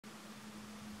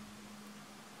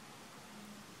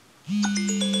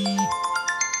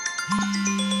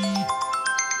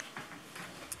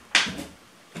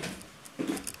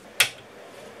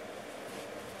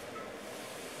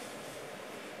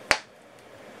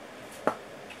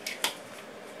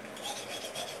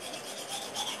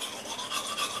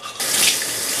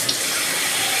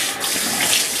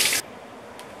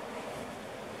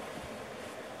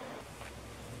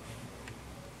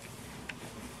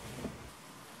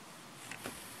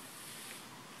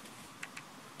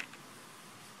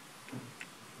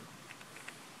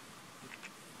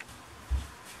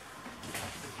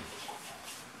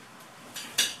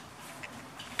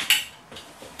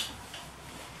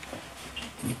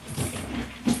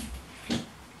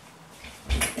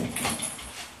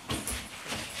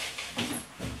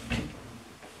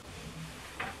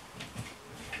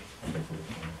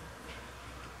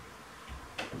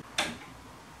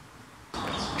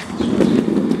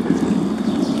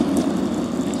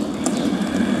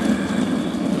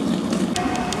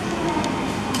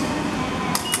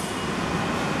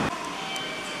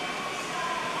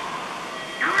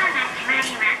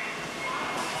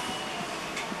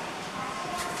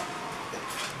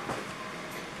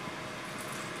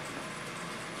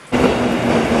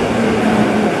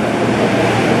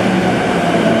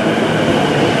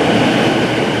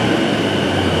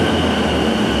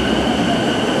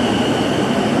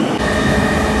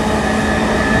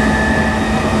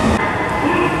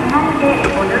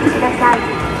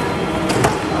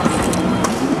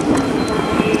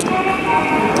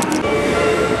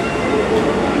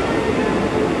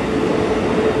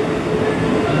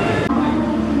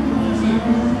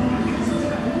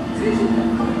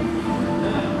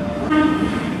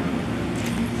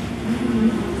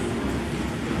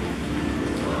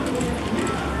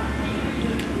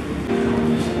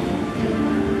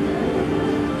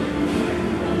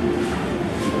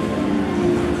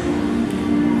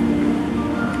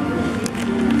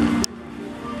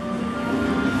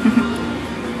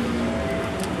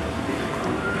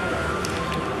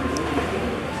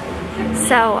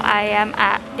So I am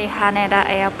at the Haneda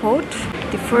airport,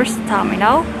 the first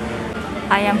terminal.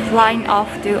 I am flying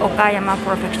off to Okayama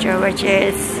prefecture, which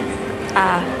is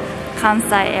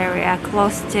Kansai area,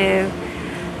 close to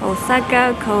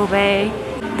Osaka, Kobe,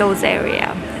 those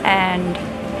area. And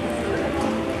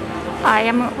I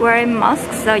am wearing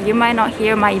mask, so you might not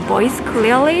hear my voice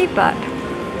clearly, but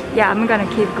yeah, I'm gonna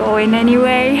keep going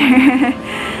anyway.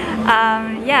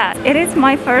 Yeah, it is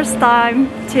my first time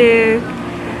to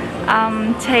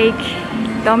take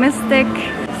domestic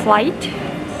flight,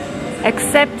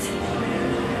 except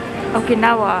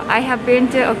Okinawa. I have been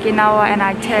to Okinawa and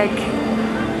I take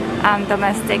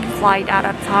domestic flight at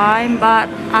a time, but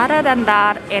other than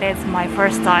that, it is my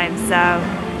first time, so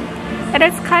it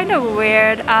is kind of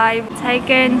weird. I've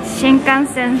taken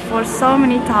Shinkansen for so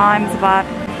many times, but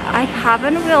I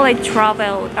haven't really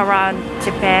traveled around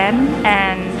Japan,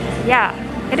 and yeah,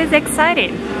 it is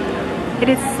exciting. It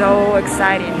is so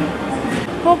exciting.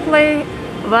 Hopefully,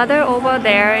 weather over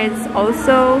there is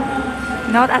also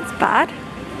not as bad.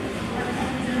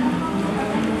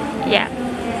 Yeah.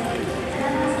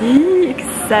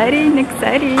 Exciting,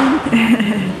 exciting.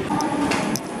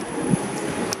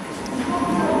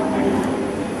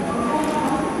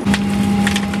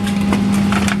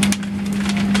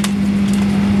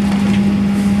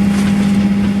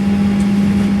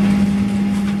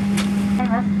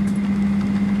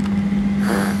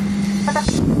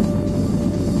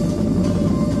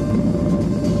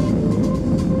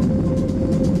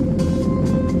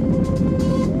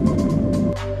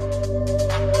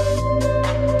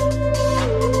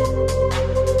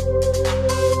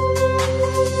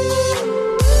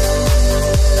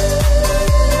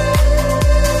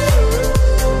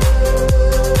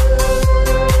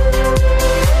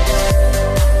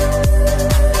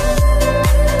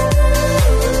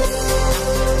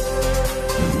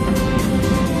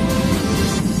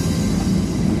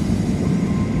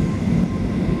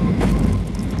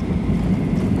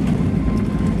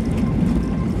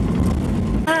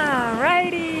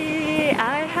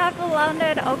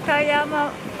 Landed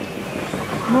Okayama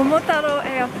Momotaro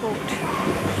Airport.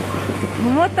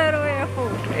 Momotaro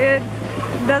Airport.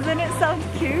 Doesn't it sound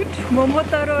cute?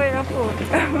 Momotaro Airport.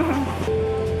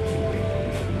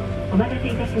 お待たせ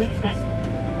いたしました。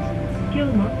今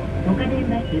日も岡電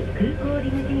バス空港リ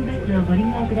ムジンバスをご利用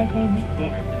くださいまして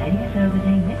ありがとうご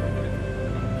ざいます。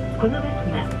このバス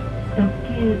は特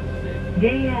急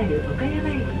JR 岡山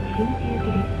駅新地行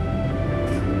きです。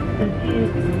途中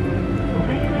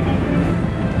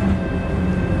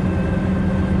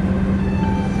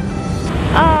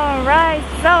Alright,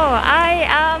 so I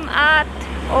am at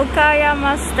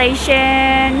Okayama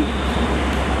station.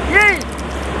 Yay!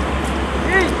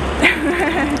 Yay!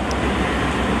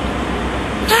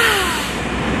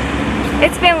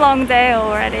 It's been a long day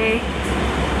already.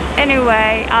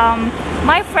 Anyway,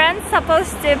 my friend's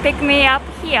supposed to pick me up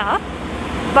here,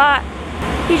 but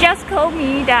he just called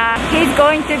me that he's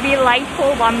going to be late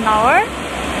for 1 hour.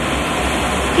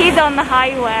 He's on the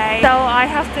highway, so I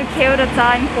have to kill the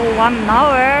time for 1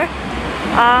 hour.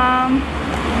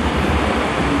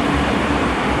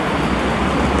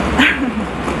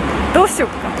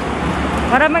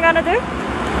 What am I gonna do?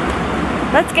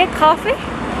 Let's get coffee?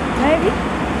 Maybe?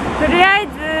 とりあえ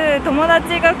ず友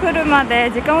達が来るまで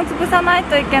時間を潰さない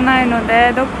といけないの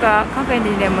で、どっかカフェ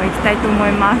にでも行きたいと思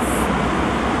います。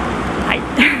はい。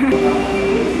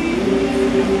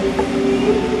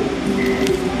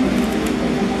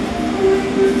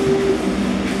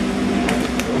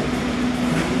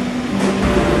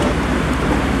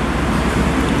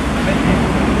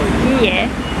いいえ。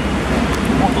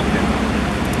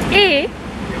いい？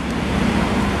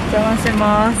邪魔し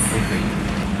ます。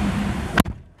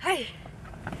はい。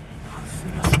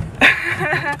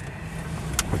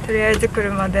とりあえず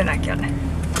車出なきゃね。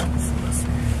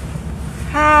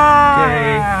は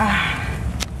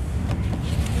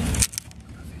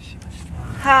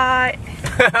ーい。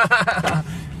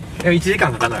でも1時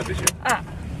間かかんなかったでしょ。あ、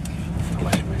飛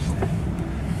ばしました。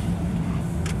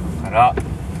だから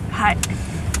はい。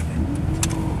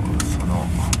その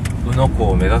宇野港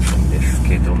を目指すんです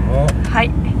けども、はい。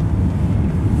ち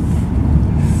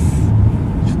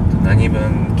ょっと何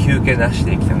分休憩なし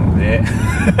で来たので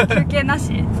休憩な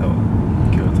し？そ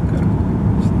う、京都から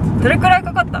どれくらい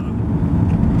かかったの？3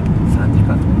時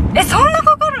間。え、そんな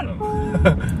かかるの？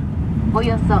お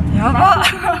よそやば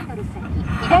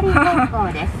左方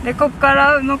向です。で、こっか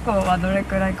ら宇野港はどれ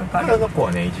くらいかかる？宇野港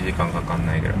はね、1時間かかん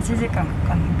ないぐらい。1時間か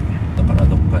かんないくらい。だから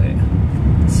どっかで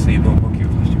水分補給を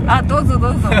させてください。あ、どうぞど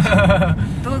うぞどう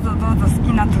ぞどうぞ、好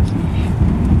きな時に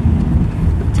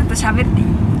ちょっと喋っていい？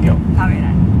いいよ。カメラ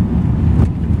に。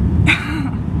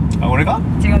あ、俺が？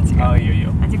違う。あ、いいよいい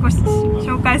よ。自己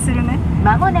紹介するね。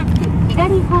まもなく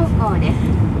左方向です。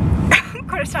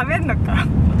これ喋んのか。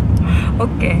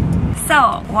Okay.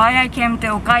 So, why I came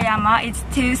to Okayama is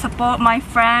to support my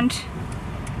friend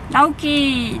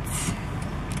Naoki.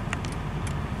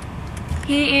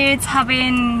 He is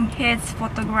having his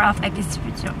photograph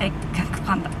exhibition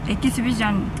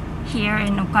here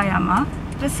in Okayama.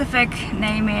 Specific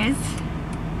name is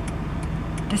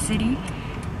the city.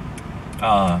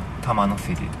 ああ、玉野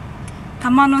シティ。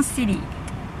Tamano City.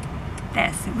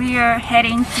 Yes, we are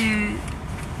heading to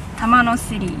Tamano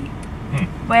City,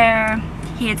 where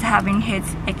he is having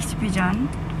his exhibition.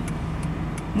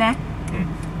 ね。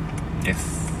Yes.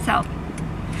 So,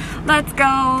 let's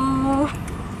go.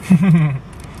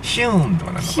 シューンと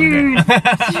かなんだシューン。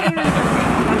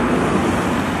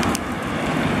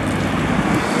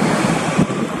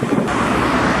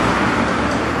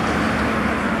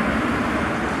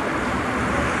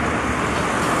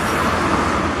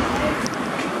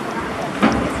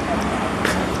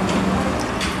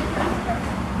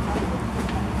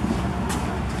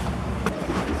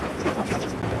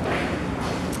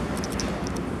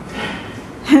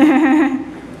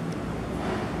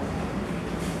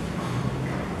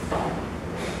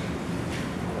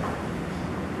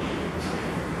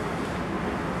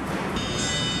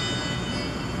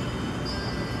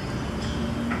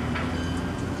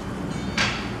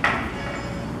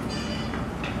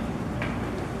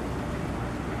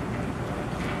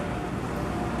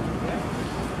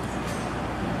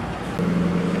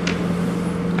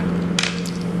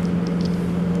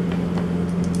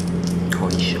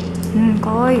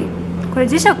かわいい。これ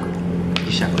磁石？磁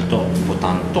石とボ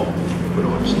タンとクロ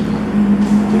ーして。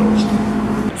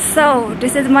So,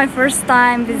 this is my first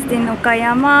time visiting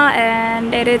Okayama,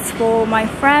 and it is for my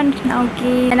friend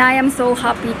Naoki, and I am so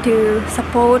happy to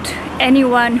support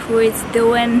anyone who is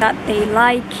doing that they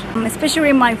like,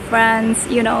 especially my friends,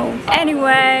 you know.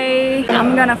 Anyway,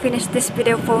 I'm gonna finish this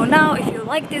video for now. If you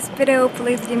like this video,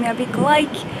 please give me a big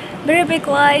like, very big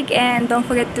like, and don't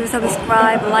forget to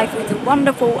subscribe. Life is a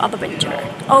wonderful adventure.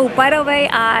 Oh, by the way,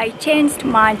 I changed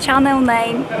my channel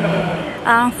name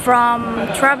from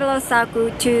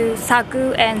travelersaku to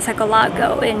Saku and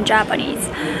Sakurago in Japanese,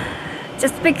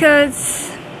 just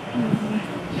because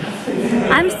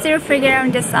I'm still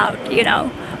figuring this out, you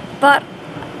know. But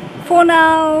for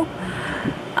now,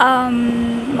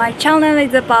 my channel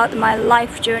is about my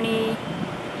life journey,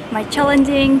 my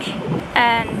challenging,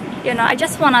 and you know, I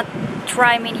just wanna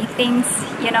try many things,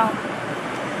 you know.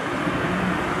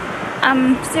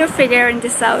 I'm still figuring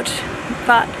this out,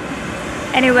 but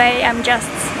anyway, I'm just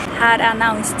had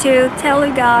announced to tell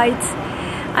you guys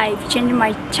I've changed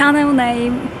my channel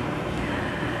name.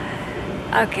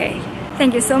 Okay,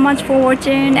 thank you so much for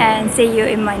watching and see you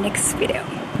in my next video.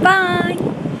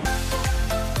 Bye!